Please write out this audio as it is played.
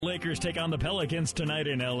Lakers take on the Pelicans tonight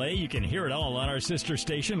in L.A. You can hear it all on our sister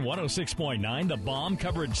station, 106.9. The Bomb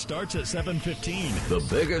coverage starts at 7:15. The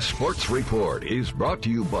biggest sports report is brought to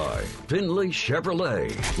you by Findlay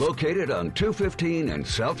Chevrolet, located on 215 and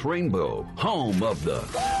South Rainbow, home of the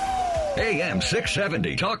AM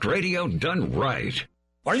 670 Talk Radio done right.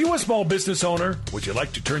 Are you a small business owner? Would you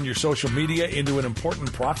like to turn your social media into an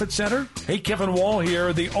important profit center? Hey, Kevin Wall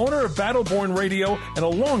here, the owner of Battleborn Radio and a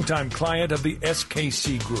longtime client of the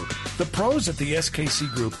SKC Group. The pros at the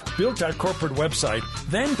SKC Group built our corporate website,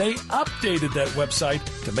 then they updated that website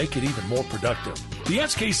to make it even more productive. The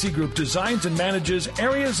SKC Group designs and manages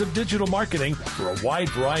areas of digital marketing for a wide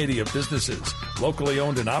variety of businesses. Locally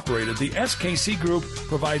owned and operated, the SKC Group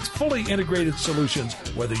provides fully integrated solutions,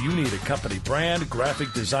 whether you need a company brand, graphic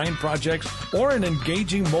design projects, or an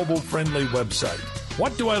engaging mobile-friendly website.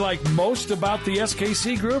 What do I like most about the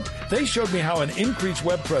SKC Group? They showed me how an increased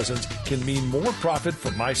web presence can mean more profit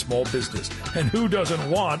for my small business. And who doesn't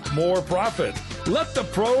want more profit? Let the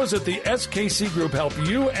pros at the SKC Group help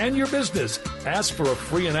you and your business. Ask for a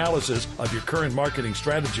free analysis of your current marketing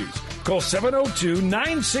strategies. Call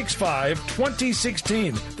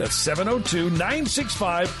 702-965-2016. That's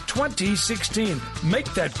 702-965-2016.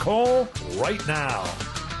 Make that call right now.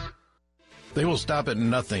 They will stop at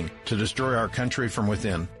nothing to destroy our country from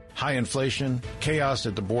within. High inflation, chaos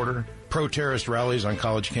at the border, pro-terrorist rallies on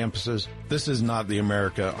college campuses. This is not the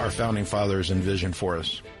America our founding fathers envisioned for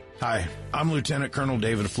us. Hi, I'm Lieutenant Colonel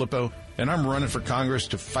David Flippo, and I'm running for Congress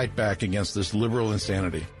to fight back against this liberal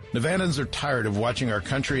insanity. Nevadans are tired of watching our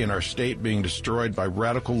country and our state being destroyed by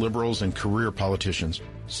radical liberals and career politicians.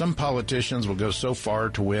 Some politicians will go so far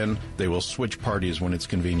to win, they will switch parties when it's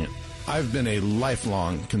convenient. I've been a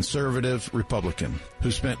lifelong conservative Republican who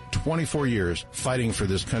spent 24 years fighting for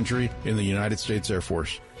this country in the United States Air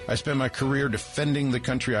Force. I spent my career defending the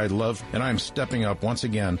country I love, and I'm stepping up once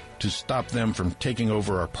again to stop them from taking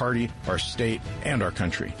over our party, our state, and our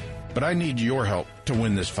country. But I need your help to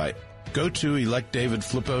win this fight. Go to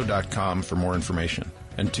electdavidflippo.com for more information.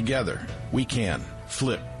 And together, we can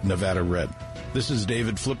flip Nevada red. This is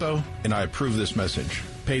David Flippo, and I approve this message.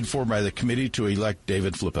 Paid for by the Committee to Elect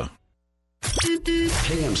David Flippo.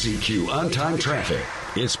 KMZQ On-Time Traffic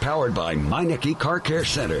is powered by Meineke Car Care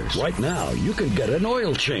Centers. Right now, you can get an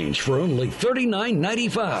oil change for only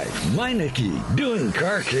 $39.95. Meineke, doing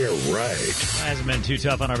car care right. Hasn't been too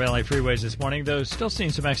tough on our valley freeways this morning, though still seeing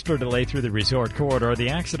some extra delay through the resort corridor. The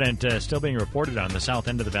accident still being reported on the south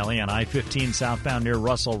end of the valley on I-15 southbound near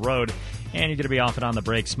Russell Road. And you're going to be off and on the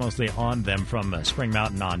brakes, mostly on them from Spring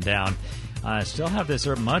Mountain on down. Still have this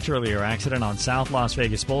much earlier accident on South Las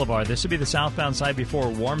Vegas Boulevard. This would be the southbound side before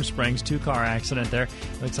Warm Springs. Two-car accident there.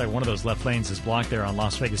 Looks like one of those left lanes is blocked there on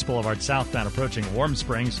Las Vegas Boulevard southbound approaching Warm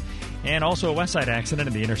Springs. And also a west side accident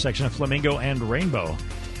at the intersection of Flamingo and Rainbow.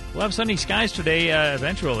 We'll have sunny skies today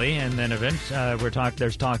eventually, and then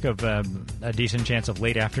there's talk of a decent chance of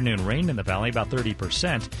late afternoon rain in the valley, about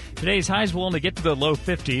 30%. Today's highs will only get to the low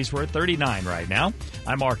 50s. We're at 39 right now.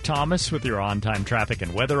 I'm Mark Thomas with your on-time traffic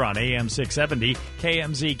and weather on AM 670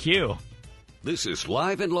 KMZQ. This is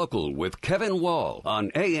Live and Local with Kevin Wall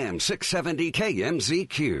on AM 670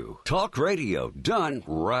 KMZQ. Talk radio done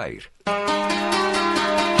right.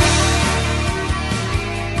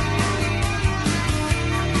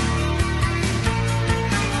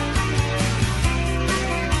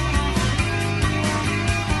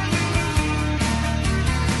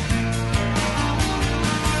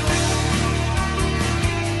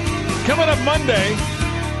 Coming up Monday,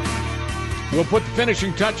 we'll put the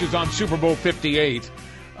finishing touches on Super Bowl 58.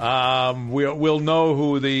 We'll know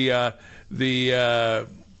who the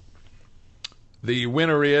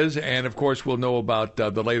winner is, and of course we'll know about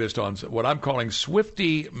the latest on what I'm calling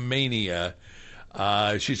Swiftie Mania.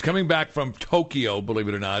 She's coming back from Tokyo, believe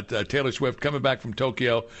it or not. Taylor Swift coming back from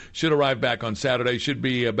Tokyo. Should arrive back on Saturday. Should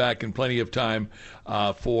be back in plenty of time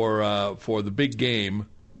for the big game.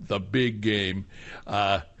 The big game.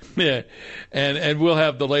 Yeah. And we'll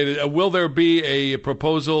have the latest. Will there be a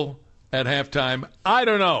proposal at halftime? I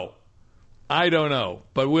don't know.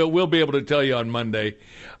 But we'll be able to tell you on Monday.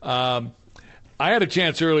 I had a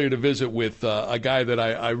chance earlier to visit with a guy that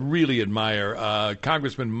I really admire,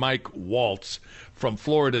 Congressman Mike Waltz from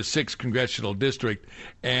Florida's 6th Congressional District.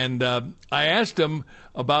 And I asked him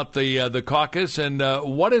about the caucus and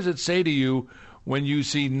what does it say to you when you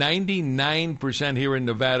see 99% here in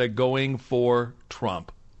Nevada going for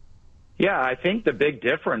Trump? Yeah, I think the big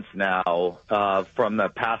difference now from the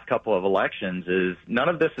past couple of elections is none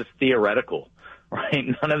of this is theoretical, right?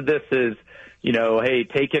 None of this is, hey,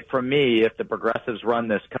 take it from me, if the progressives run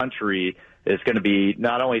this country, it's going to be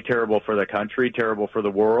not only terrible for the country, terrible for the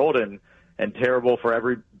world, and terrible for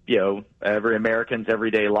every every American's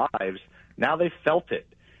everyday lives. Now they've felt it.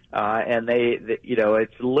 And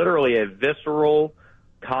it's literally a visceral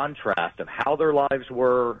contrast of how their lives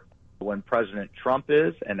were when President Trump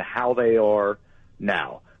is and how they are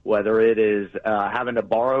now, whether it is having to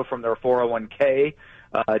borrow from their 401k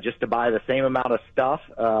just to buy the same amount of stuff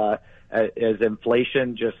as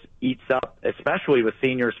inflation just eats up, especially with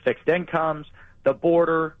seniors' fixed incomes, the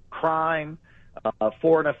border, crime,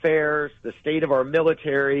 foreign affairs, the state of our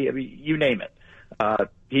military, I mean, you name it.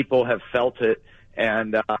 People have felt it,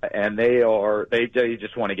 and they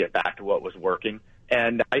just want to get back to what was working.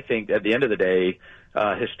 And I think at the end of the day,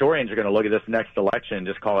 historians are going to look at this next election and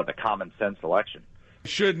just call it the common sense election.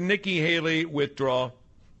 Should Nikki Haley withdraw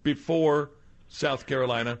before South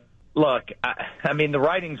Carolina? Look, I mean, the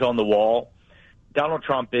writing's on the wall. Donald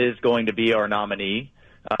Trump is going to be our nominee.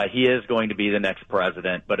 He is going to be the next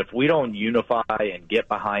president. But if we don't unify and get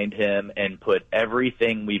behind him and put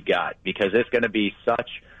everything we've got, because it's going to be such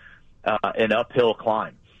an uphill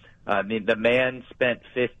climb. I mean, the man spent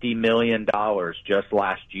 $50 million just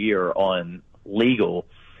last year on legal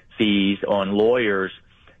fees, on lawyers,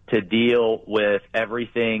 to deal with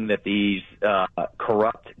everything that these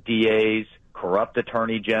corrupt DAs, corrupt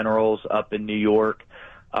attorney generals up in New York,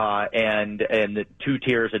 and the two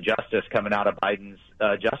tiers of justice coming out of Biden's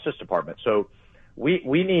Justice Department. So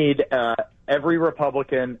we need every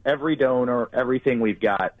Republican, every donor, everything we've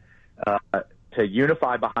got to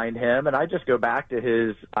unify behind him. And I just go back to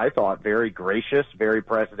his, I thought, very gracious, very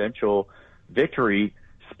presidential victory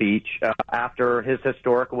speech after his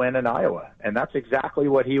historic win in Iowa. And that's exactly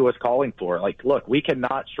what he was calling for. Like, look, we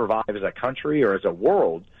cannot survive as a country or as a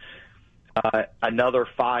world another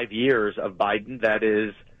 5 years of Biden that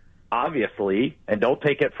is obviously, and don't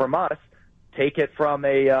take it from us, take it from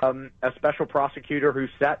a special prosecutor who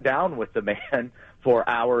sat down with the man for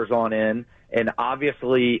hours on end, and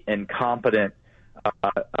obviously incompetent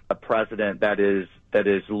president that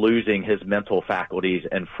is losing his mental faculties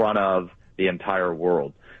in front of the entire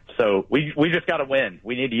world. So we just got to win.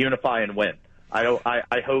 We need to unify and win.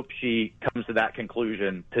 I hope she comes to that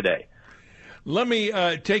conclusion today. Let me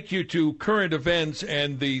take you to current events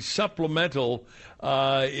and the supplemental.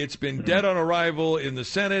 It's been dead on arrival in the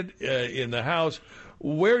Senate, in the House.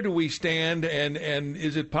 Where do we stand, and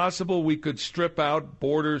is it possible we could strip out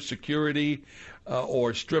border security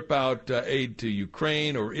or strip out aid to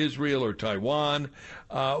Ukraine or Israel or Taiwan?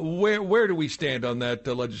 Where do we stand on that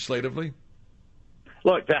legislatively?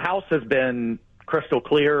 Look, the House has been crystal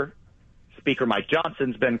clear. Speaker Mike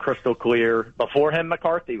Johnson's been crystal clear. Before him,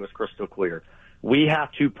 McCarthy was crystal clear. We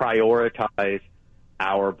have to prioritize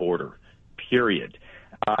our border, period.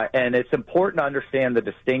 And it's important to understand the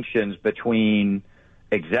distinctions between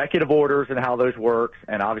executive orders and how those work,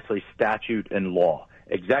 and obviously statute and law.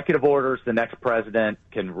 Executive orders, the next president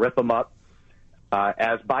can rip them up,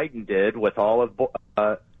 as Biden did with all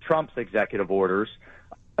of Trump's executive orders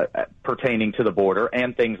pertaining to the border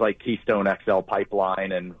and things like Keystone XL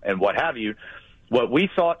pipeline and what have you. What we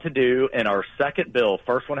sought to do in our second bill,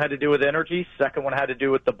 first one had to do with energy, second one had to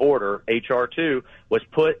do with the border, H.R. 2, was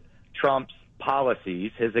put Trump's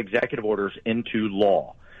policies, his executive orders, into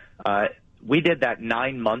law. We did that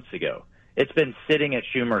 9 months ago. It's been sitting at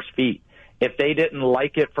Schumer's feet. If they didn't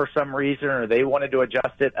like it for some reason or they wanted to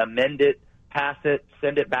adjust it, amend it, pass it,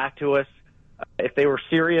 send it back to us, if they were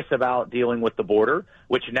serious about dealing with the border,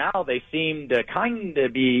 which now they seem to kind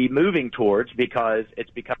of be moving towards because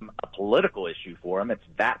it's become a political issue for them. It's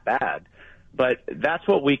that bad. But that's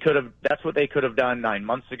what they could have done 9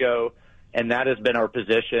 months ago, and that has been our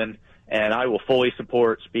position. And I will fully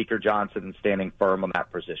support Speaker Johnson standing firm on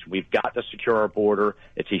that position. We've got to secure our border.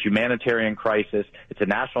 It's a humanitarian crisis. It's a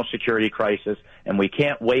national security crisis, and we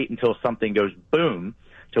can't wait until something goes boom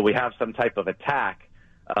till we have some type of attack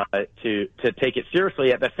to take it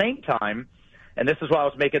seriously. At the same time, and this is why I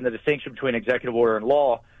was making the distinction between executive order and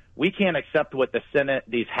law, we can't accept what the Senate,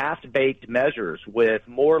 these half-baked measures with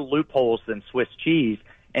more loopholes than Swiss cheese,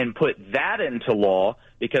 and put that into law,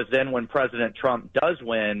 because then when President Trump does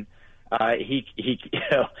win,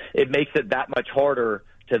 it makes it that much harder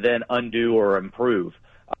to then undo or improve.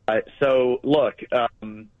 So, look,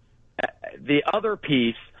 the other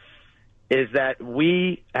piece is that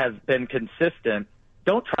we have been consistent.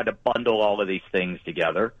 Don't try to bundle all of these things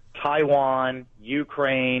together. Taiwan,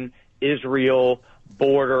 Ukraine, Israel,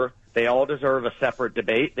 border, they all deserve a separate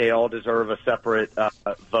debate. They all deserve a separate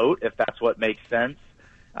vote, if that's what makes sense.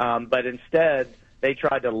 But instead, they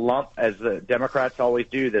tried to lump, as the Democrats always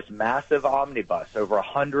do, this massive omnibus, over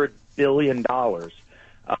 $100 billion,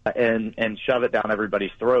 and shove it down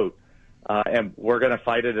everybody's throat. And we're going to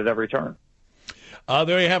fight it at every turn.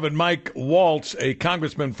 There you have it, Mike Waltz, a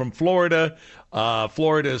congressman from Florida,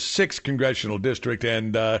 Florida's 6th congressional district,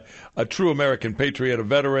 and a true American patriot, a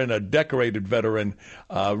veteran, a decorated veteran,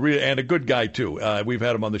 and a good guy, too. We've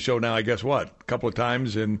had him on the show now, I guess, a couple of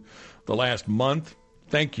times in the last month.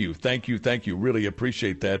 Thank you. Really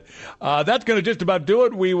appreciate that. That's going to just about do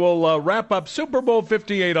it. We will wrap up Super Bowl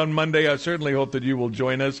 58 on Monday. I certainly hope that you will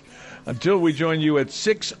join us. Until we join you at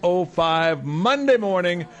 6:05 Monday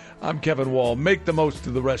morning, I'm Kevin Wall. Make the most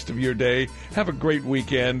of the rest of your day. Have a great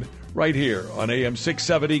weekend right here on AM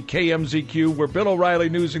 670 KMZQ, where Bill O'Reilly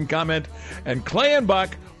News and Comment and Clay and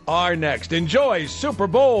Buck are next. Enjoy Super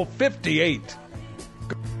Bowl 58.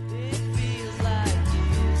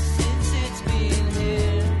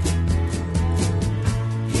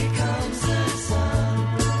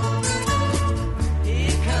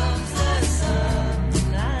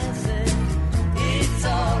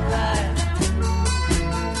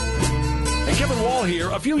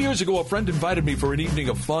 Here. A few years ago, a friend invited me for an evening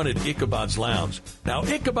of fun at Ichabod's Lounge. Now,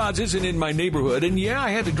 Ichabod's isn't in my neighborhood, and yeah,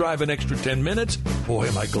 I had to drive an extra 10 minutes. Boy,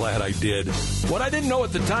 am I glad I did. What I didn't know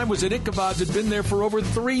at the time was that Ichabod's had been there for over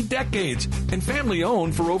 3 decades and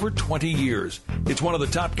family-owned for over 20 years. It's one of the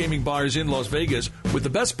top gaming bars in Las Vegas with the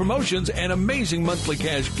best promotions and amazing monthly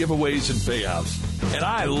cash giveaways and payouts. And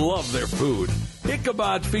I love their food.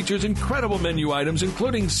 Ichabod features incredible menu items,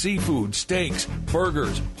 including seafood, steaks,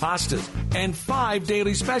 burgers, pastas, and 5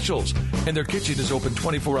 daily specials. And their kitchen is open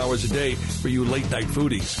 24 hours a day for you late-night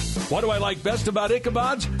foodies. What do I like best about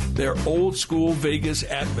Ichabod's? Their old-school Vegas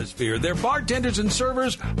atmosphere. Their bartenders and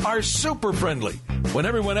servers are super friendly. When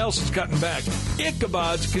everyone else is cutting back,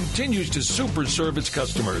 Ichabod's continues to super serve its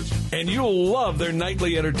customers. And you'll love their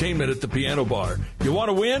nightly entertainment at the piano bar. You want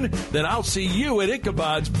to win? Then I'll see you at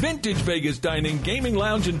Ichabod's Vintage Vegas Dining, Gaming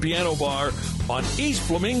Lounge, and Piano Bar on East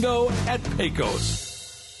Flamingo at Pecos.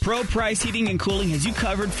 Pro Price Heating and Cooling has you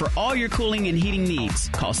covered for all your cooling and heating needs.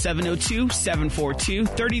 Call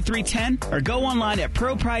 702-742-3310 or go online at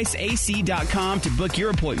ProPriceAC.com to book your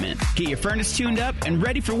appointment. Get your furnace tuned up and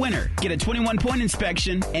ready for winter. Get a 21-point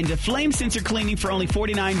inspection and a flame sensor cleaning for only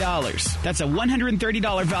 $49. That's a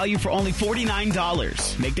 $130 value for only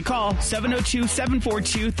 $49. Make the call,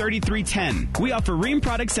 702-742-3310. We offer Rheem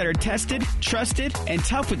products that are tested, trusted, and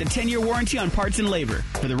tough with a 10-year warranty on parts and labor.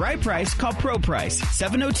 For the right price, call Pro Price,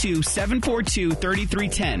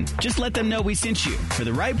 702-742-3310. Just let them know we sent you. For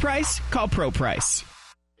the right price, call Pro Price.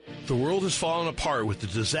 The world has fallen apart with the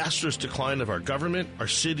disastrous decline of our government, our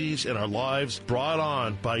cities, and our lives brought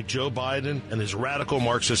on by Joe Biden and his radical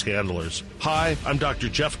Marxist handlers. Hi, I'm Dr.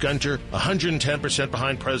 Jeff Gunter, 110%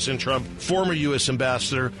 behind President Trump, former U.S.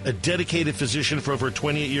 ambassador, a dedicated physician for over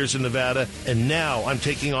 28 years in Nevada, and now I'm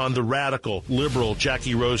taking on the radical, liberal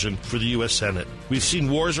Jackie Rosen for the U.S. Senate. We've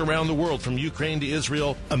seen wars around the world, from Ukraine to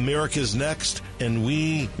Israel. America's next, and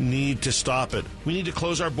we need to stop it. We need to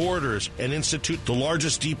close our borders and institute the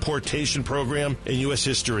largest deportation program in U.S.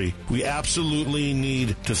 history. We absolutely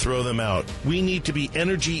need to throw them out. We need to be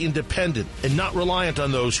energy independent and not reliant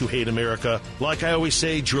on those who hate America. Like I always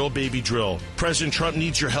say, drill, baby, drill. President Trump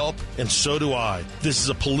needs your help, and so do I. This is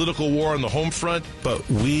a political war on the home front, but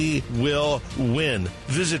we will win.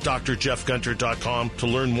 Visit drjeffgunter.com to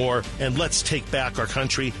learn more, and let's take back our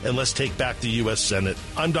country, and let's take back the U.S. Senate.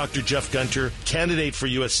 I'm Dr. Jeff Gunter, candidate for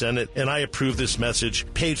U.S. Senate, and I approve this message,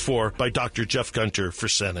 paid for by Dr. Jeff Gunter for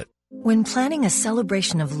Senate. When planning a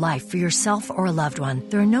celebration of life for yourself or a loved one,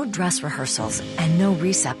 there are no dress rehearsals and no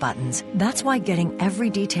reset buttons. That's why getting every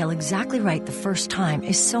detail exactly right the first time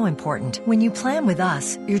is so important. When you plan with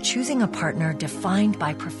us, you're choosing a partner defined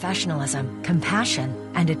by professionalism, compassion,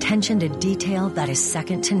 and attention to detail that is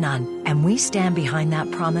second to none. And we stand behind that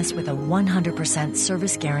promise with a 100%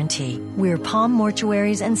 service guarantee. We're Palm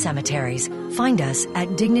Mortuaries and Cemeteries. Find us at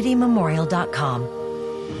DignityMemorial.com.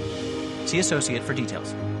 See associate for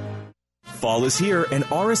details. Fall is here, and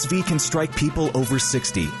RSV can strike people over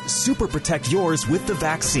 60. Super protect yours with the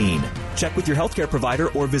vaccine. Check with your healthcare provider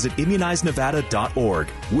or visit immunizenevada.org.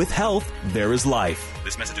 With health, there is life.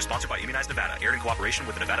 This message is sponsored by Immunize Nevada, aired in cooperation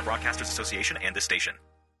with the Nevada Broadcasters Association and this station.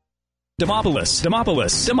 Demopolis.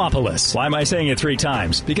 Why am I saying it 3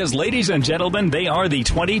 times? Because, ladies and gentlemen, they are the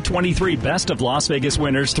 2023 Best of Las Vegas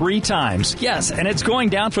winners 3 times. Yes, and it's going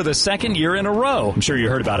down for the 2nd year in a row. I'm sure you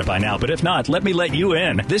heard about it by now, but if not, let me let you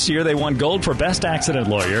in. This year, they won gold for Best Accident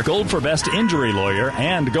Lawyer, gold for Best Injury Lawyer,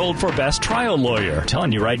 and gold for Best Trial Lawyer. I'm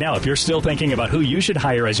telling you right now, if you're still thinking about who you should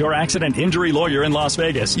hire as your accident injury lawyer in Las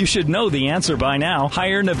Vegas, you should know the answer by now.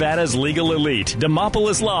 Hire Nevada's Legal Elite.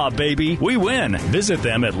 Demopolis Law, baby. We win. Visit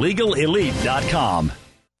them at legalelite.com.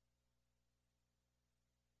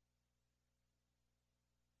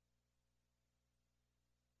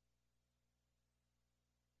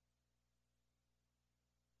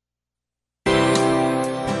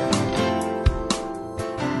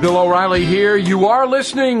 Bill O'Reilly here. You are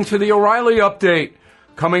listening to the O'Reilly Update.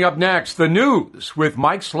 Coming up next, the news with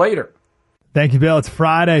Mike Slater. Thank you, Bill. It's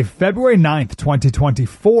Friday, February 9th,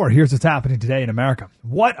 2024. Here's what's happening today in America.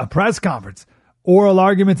 What a press conference. Oral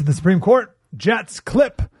arguments at the Supreme Court. Jets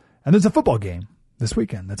clip. And there's a football game this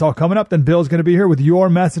weekend. That's all coming up. Then Bill's going to be here with your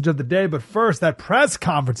message of the day. But first, that press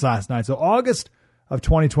conference last night. So August of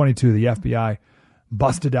 2022, the FBI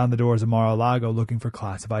busted down the doors of Mar-a-Lago looking for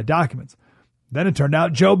classified documents. Then it turned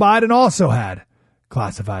out Joe Biden also had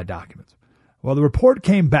classified documents. Well, the report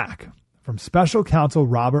came back from special counsel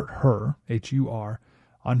Robert Hur, H-U-R,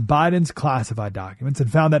 on Biden's classified documents and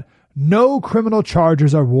found that no criminal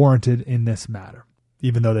charges are warranted in this matter,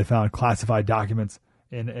 even though they found classified documents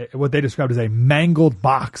in what they described as a mangled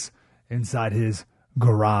box inside his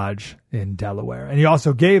garage in Delaware. And he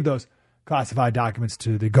also gave those classified documents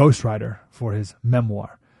to the ghostwriter for his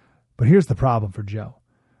memoir. But here's the problem for Joe.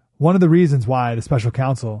 One of the reasons why the special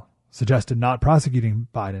counsel suggested not prosecuting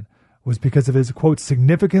Biden was because of his, quote,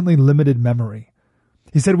 significantly limited memory.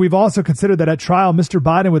 He said, we've also considered that at trial, Mr.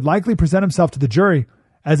 Biden would likely present himself to the jury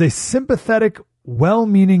as a sympathetic,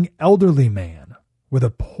 well-meaning elderly man with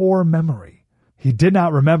a poor memory. He did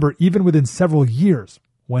not remember even within several years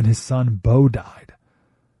when his son Beau died.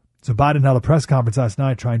 So Biden held a press conference last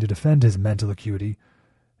night trying to defend his mental acuity.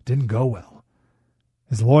 It didn't go well.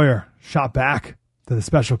 His lawyer shot back to the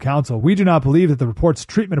special counsel. We do not believe that the report's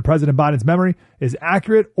treatment of President Biden's memory is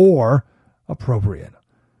accurate or appropriate.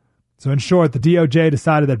 So in short, the DOJ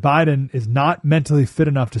decided that Biden is not mentally fit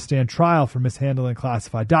enough to stand trial for mishandling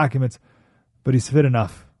classified documents, but he's fit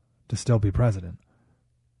enough to still be president.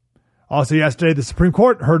 Also yesterday, the Supreme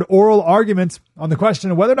Court heard oral arguments on the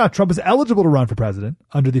question of whether or not Trump is eligible to run for president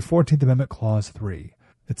under the 14th Amendment Clause 3.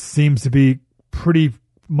 It seems to be pretty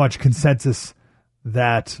much consensus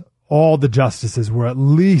that all the justices were at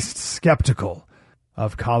least skeptical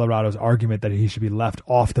of Colorado's argument that he should be left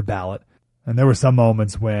off the ballot. And there were some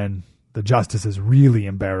moments when the justices really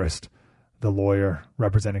embarrassed the lawyer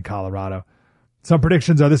representing Colorado. Some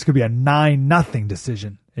predictions are this could be a 9-0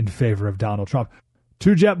 decision in favor of Donald Trump.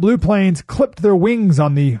 2 JetBlue planes clipped their wings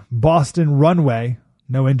on the Boston runway.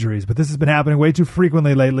 No injuries, but this has been happening way too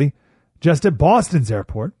frequently lately. Just at Boston's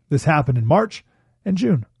airport, this happened in March and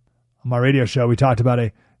June. On my radio show, we talked about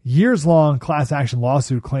a years-long class action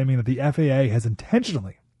lawsuit claiming that the FAA has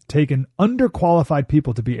intentionally taken underqualified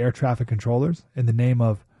people to be air traffic controllers in the name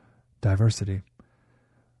of diversity.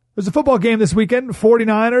 There's a football game this weekend,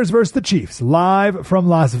 49ers versus the Chiefs, live from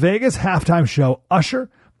Las Vegas. Halftime show Usher.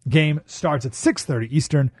 Game starts at 6:30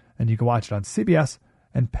 Eastern, and you can watch it on CBS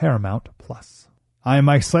and Paramount+. I am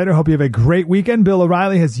Mike Slater. Hope you have a great weekend. Bill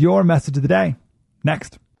O'Reilly has your message of the day.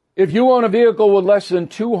 Next. If you own a vehicle with less than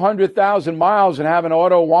 200,000 miles and have an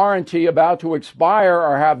auto warranty about to expire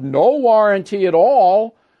or have no warranty at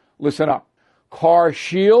all, listen up. Car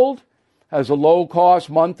Shield has a low-cost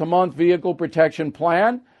month-to-month vehicle protection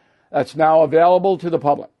plan that's now available to the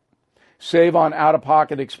public. Save on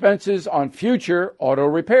out-of-pocket expenses on future auto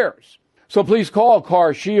repairs. So please call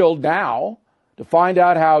Car Shield now to find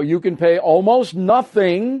out how you can pay almost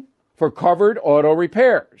nothing for covered auto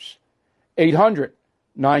repairs.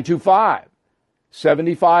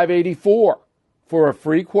 800-925-7584 for a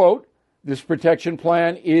free quote. This protection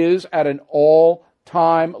plan is at an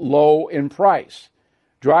all-time low in price.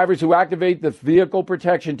 Drivers who activate the vehicle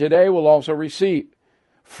protection today will also receive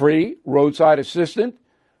free roadside assistance,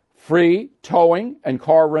 free towing and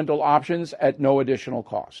car rental options at no additional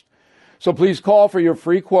cost. So please call for your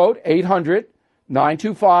free quote,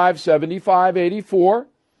 800-925-7584,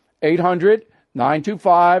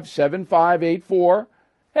 800-925-7584.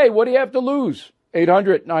 Hey, what do you have to lose?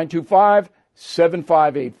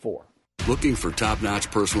 800-925-7584. Looking for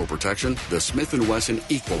top-notch personal protection? The Smith & Wesson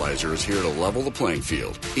Equalizer is here to level the playing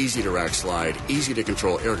field. Easy to rack slide, easy to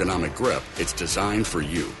control ergonomic grip. It's designed for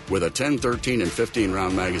you. With a 10, 13, and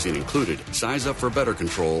 15-round magazine included, size up for better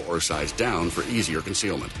control or size down for easier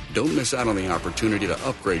concealment. Don't miss out on the opportunity to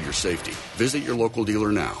upgrade your safety. Visit your local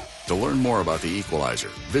dealer now. To learn more about the Equalizer,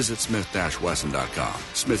 visit smith-wesson.com.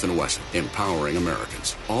 Smith & Wesson, empowering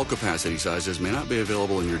Americans. All capacity sizes may not be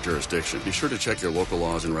available in your jurisdiction. Be sure to check your local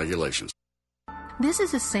laws and regulations. This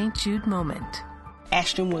is a St. Jude moment.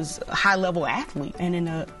 Ashton was a high-level athlete, and in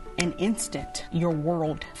an instant, your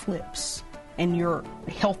world flips. And your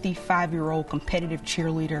healthy 5-year-old competitive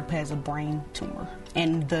cheerleader has a brain tumor.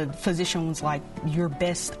 And the physician was like, your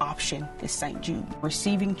best option is St. Jude.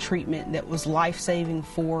 Receiving treatment that was life-saving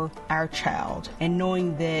for our child and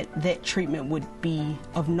knowing that that treatment would be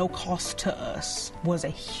of no cost to us was a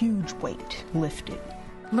huge weight lifted.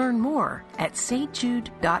 Learn more at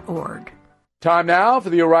stjude.org. Time now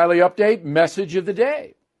for the O'Reilly Update message of the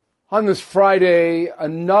day. On this Friday,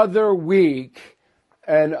 another week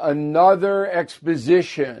and another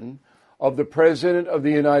exposition of the President of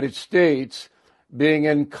the United States being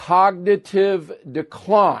in cognitive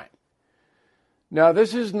decline. Now,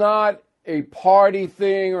 this is not a party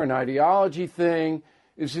thing or an ideology thing.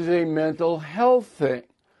 This is a mental health thing.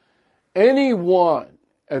 Anyone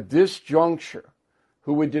at this juncture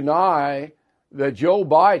who would deny that Joe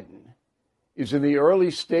Biden is in the early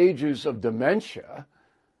stages of dementia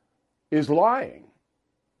is lying.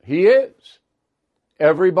 He is.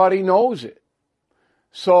 Everybody knows it.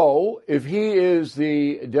 So if he is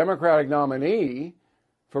the Democratic nominee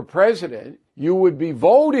for president, you would be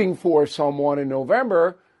voting for someone in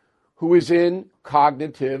November who is in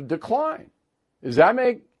cognitive decline. Does that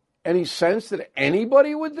make any sense that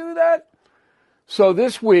anybody would do that? So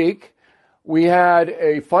this week, we had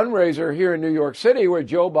a fundraiser here in New York City where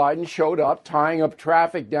Joe Biden showed up tying up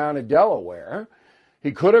traffic down in Delaware.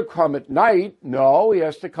 He could have come at night. No, he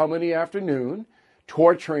has to come in the afternoon,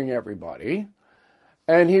 torturing everybody.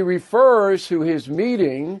 And he refers to his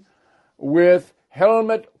meeting with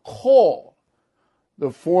Helmut Kohl, the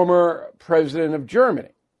former president of Germany.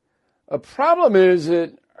 The problem is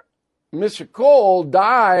that Mr. Kohl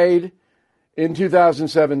died in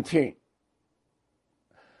 2017.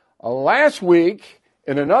 Last week,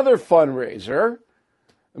 in another fundraiser,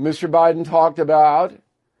 Mr. Biden talked about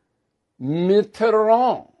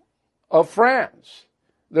Mitterrand of France,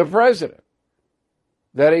 the president,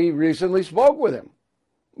 that he recently spoke with him.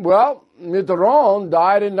 Well, Mitterrand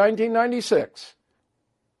died in 1996.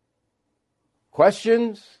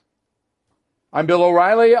 Questions? I'm Bill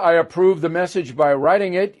O'Reilly. I approve the message by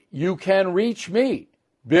writing it. You can reach me,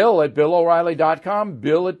 Bill at BillO'Reilly.com,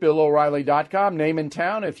 Bill at BillO'Reilly.com, name and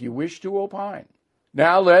town if you wish to opine.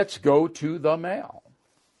 Now let's go to the mail.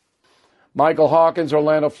 Michael Hawkins,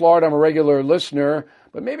 Orlando, Florida. I'm a regular listener,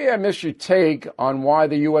 but maybe I missed your take on why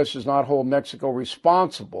the U.S. does not hold Mexico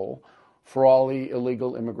responsible for all the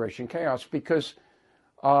illegal immigration chaos, because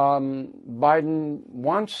Biden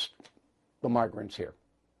wants the migrants here.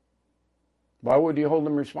 Why would you hold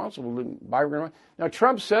them responsible? Now,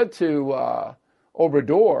 Trump said to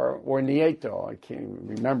Obrador or Nieto, I can't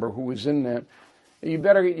remember who was in there, you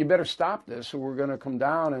better stop this or we're going to come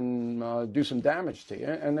down and do some damage to you.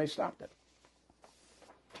 And they stopped it.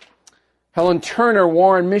 Helen Turner,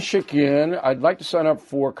 Warren, Michigan. I'd like to sign up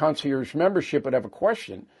for concierge membership but have a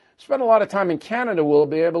question. Spent a lot of time in Canada. Will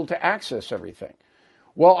be able to access everything.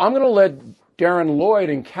 Well, I'm going to let Darren Lloyd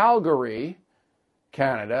in Calgary,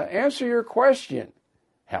 Canada, answer your question,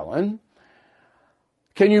 Helen.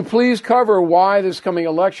 Can you please cover why this coming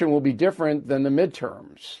election will be different than the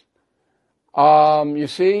midterms? You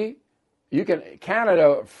see,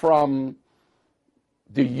 Canada from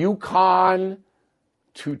the Yukon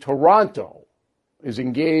to Toronto is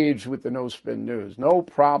engaged with the No Spin News. No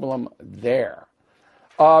problem there.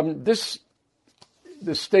 The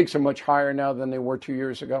stakes are much higher now than they were 2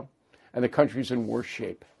 years ago, and the country's in worse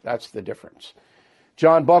shape. That's the difference.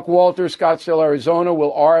 John Buckwalter, Scottsdale, Arizona.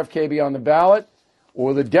 Will RFK be on the ballot, or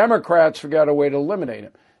will the Democrats figure out a way to eliminate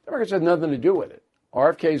him? Democrats have nothing to do with it.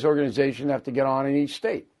 RFK's organization have to get on in each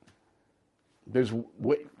state. There's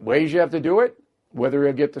ways you have to do it. Whether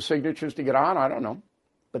he'll get the signatures to get on, I don't know.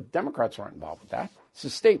 But Democrats aren't involved with that. It's the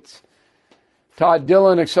states. Todd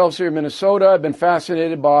Dillon, Excelsior, Minnesota. I've been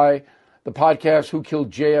fascinated by the podcast Who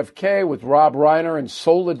Killed JFK with Rob Reiner and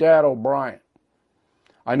Soledad O'Brien.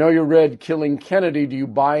 I know you read Killing Kennedy. Do you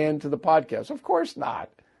buy into the podcast? Of course not.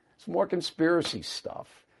 It's more conspiracy stuff.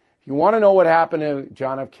 If you want to know what happened to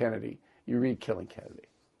John F. Kennedy, you read Killing Kennedy.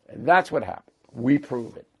 And that's what happened. We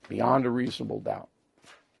prove it beyond a reasonable doubt.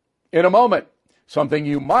 In a moment, something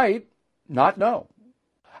you might not know.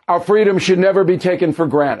 Our freedom should never be taken for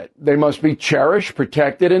granted. They must be cherished,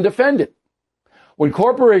 protected, and defended. When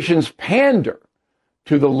corporations pander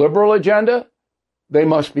to the liberal agenda, they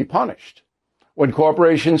must be punished. When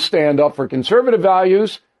corporations stand up for conservative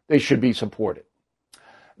values, they should be supported.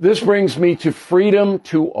 This brings me to Freedom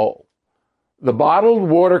 2.0, the bottled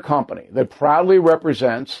water company that proudly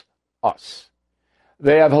represents us.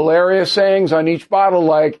 They have hilarious sayings on each bottle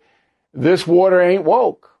like, "This water ain't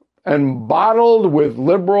woke," and "bottled with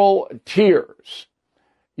liberal tears."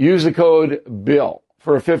 Use the code BILL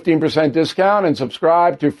for a 15% discount and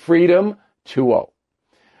subscribe to Freedom 2.0.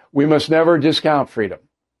 We must never discount freedom,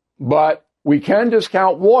 but we can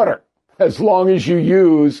discount water as long as you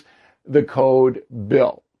use the code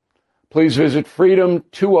BILL. Please visit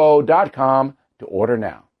freedom20.com to order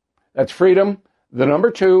now. That's freedom, the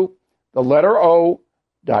number 2, the letter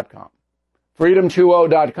O.com.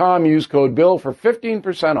 Freedom20.com. Use code BILL for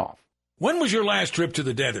 15% off. When was your last trip to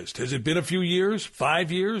the dentist? Has it been a few years,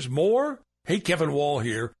 5 years, more? Hey, Kevin Wall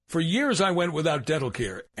here. For years I went without dental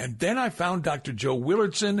care, and then I found Dr. Joe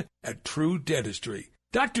Willardson at True Dentistry.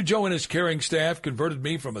 Dr. Joe and his caring staff converted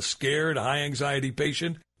me from a scared, high-anxiety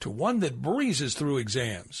patient to one that breezes through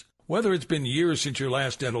exams. Whether it's been years since your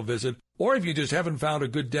last dental visit, or if you just haven't found a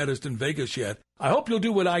good dentist in Vegas yet, I hope you'll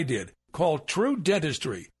do what I did. Call True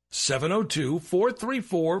Dentistry,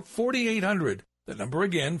 702-434-4800. The number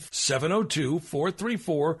again,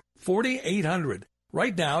 702-434-4800.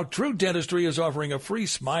 Right now, True Dentistry is offering a free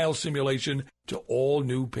smile simulation to all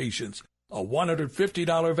new patients. A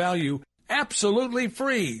 $150 value, absolutely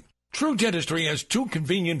free. True Dentistry has 2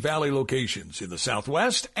 convenient Valley locations in the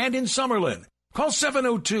Southwest and in Summerlin. Call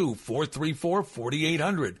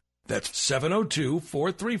 702-434-4800. That's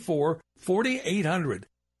 702-434-4800.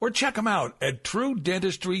 Or check them out at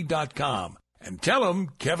TrueDentistry.com and tell them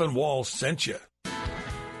Kevin Wall sent you.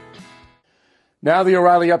 Now the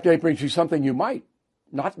O'Reilly Update brings you something you might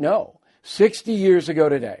not know. 60 years ago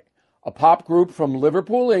today, a pop group from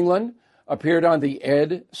Liverpool, England, appeared on the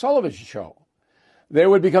Ed Sullivan Show. They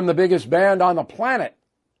would become the biggest band on the planet.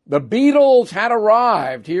 The Beatles had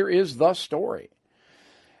arrived. Here is the story.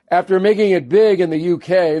 After making it big in the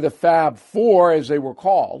UK, the Fab Four, as they were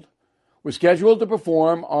called, was scheduled to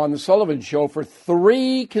perform on the Sullivan Show for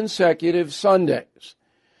 3 consecutive Sundays.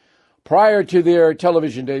 Prior to their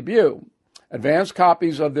television debut, advance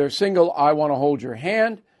copies of their single, I Want to Hold Your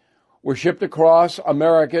Hand, were shipped across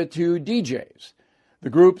America to DJs. The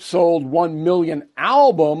group sold 1 million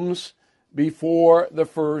albums before the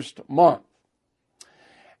first month.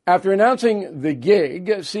 After announcing the gig,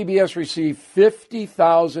 CBS received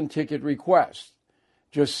 50,000 ticket requests.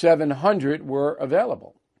 Just 700 were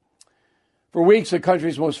available. For weeks, the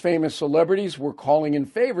country's most famous celebrities were calling in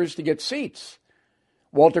favors to get seats.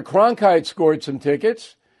 Walter Cronkite scored some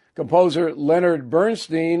tickets. Composer Leonard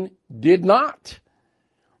Bernstein did not.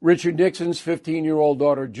 Richard Nixon's 15-year-old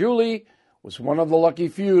daughter, Julie, was one of the lucky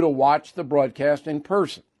few to watch the broadcast in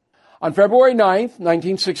person. On February 9th,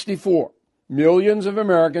 1964, millions of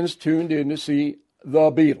Americans tuned in to see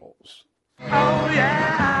the Beatles. Oh,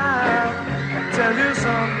 yeah, I'll tell you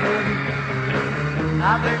something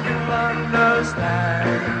I think you'll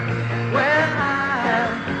understand when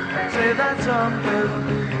I say that something.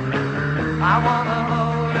 I want to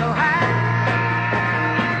hold your hand.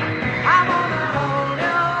 I want to hold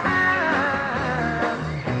your hand.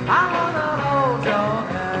 I want to hold your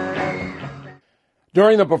hand.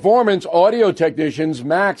 During the performance, audio technicians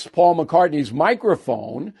maxed Paul McCartney's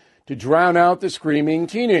microphone to drown out the screaming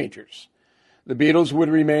teenagers. The Beatles would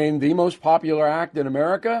remain the most popular act in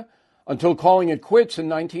America until calling it quits in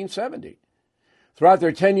 1970. Throughout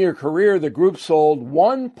their 10-year career, the group sold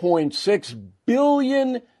 1.6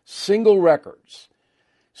 billion single records,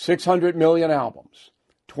 600 million albums,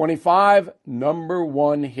 25 number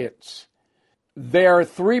 1 hits. Their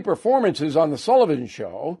 3 performances on The Sullivan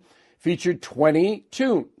Show featured 20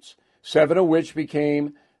 tunes, 7 of which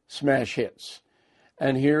became smash hits.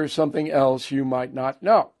 And here's something else you might not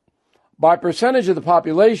know. By percentage of the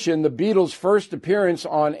population, the Beatles' first appearance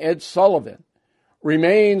on Ed Sullivan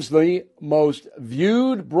remains the most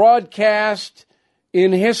viewed broadcast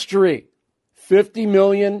in history. 50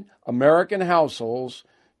 million American households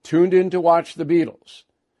tuned in to watch the Beatles.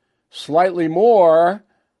 Slightly more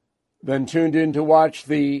than tuned in to watch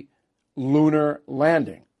the lunar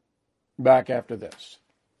landing. Back after this.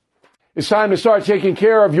 It's time to start taking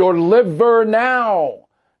care of your liver now.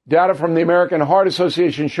 Data from the American Heart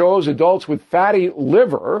Association shows adults with fatty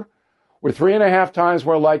liver were 3.5 times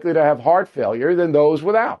more likely to have heart failure than those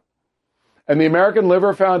without. And the American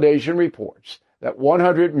Liver Foundation reports that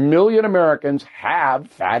 100 million Americans have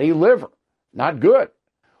fatty liver. Not good.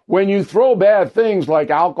 When you throw bad things like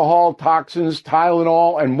alcohol, toxins,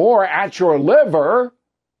 Tylenol, and more at your liver,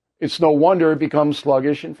 it's no wonder it becomes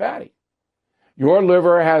sluggish and fatty. Your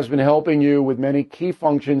liver has been helping you with many key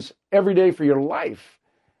functions every day for your life.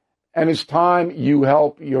 And it's time you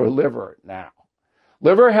help your liver now.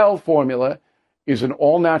 Liver Health Formula is an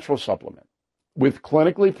all-natural supplement with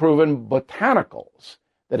clinically proven botanicals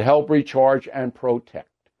that help recharge and protect.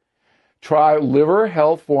 Try Liver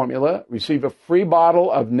Health Formula. Receive a free bottle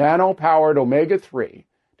of nano-powered omega-3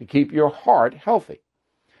 to keep your heart healthy.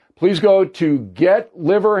 Please go to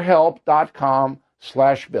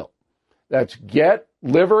getliverhelp.com/bill. That's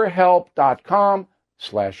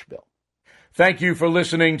getliverhelp.com/bill. Thank you for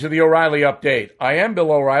listening to the O'Reilly Update. I am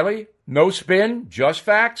Bill O'Reilly. No spin, just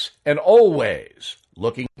facts, and always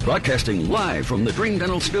looking. Broadcasting live from the Dream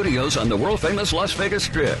Dental Studios on the world-famous Las Vegas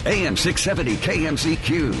Strip. AM 670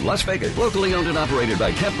 KMZQ, Las Vegas. Locally owned and operated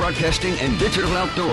by Kemp Broadcasting and Digital Outdoor.